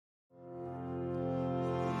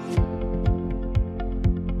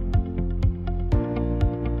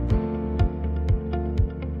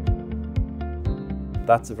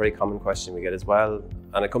that's a very common question we get as well.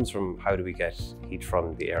 And it comes from how do we get heat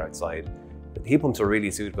from the air outside. The heat pumps are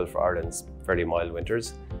really suitable for Ireland's fairly mild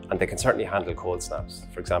winters, and they can certainly handle cold snaps.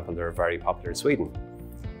 For example, they're very popular in Sweden.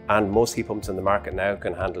 And most heat pumps in the market now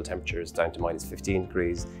can handle temperatures down to -15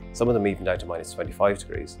 degrees, some of them even down to -25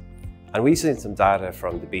 degrees. And we've seen some data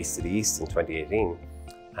from the Beast to the East in 2018,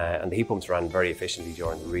 and the heat pumps ran very efficiently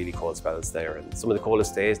during the really cold spells there. And some of the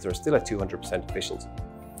coldest days, they're still at 200% efficient.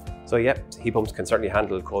 So yeah, heat pumps can certainly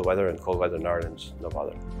handle cold weather, and cold weather in Ireland, no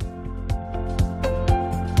bother.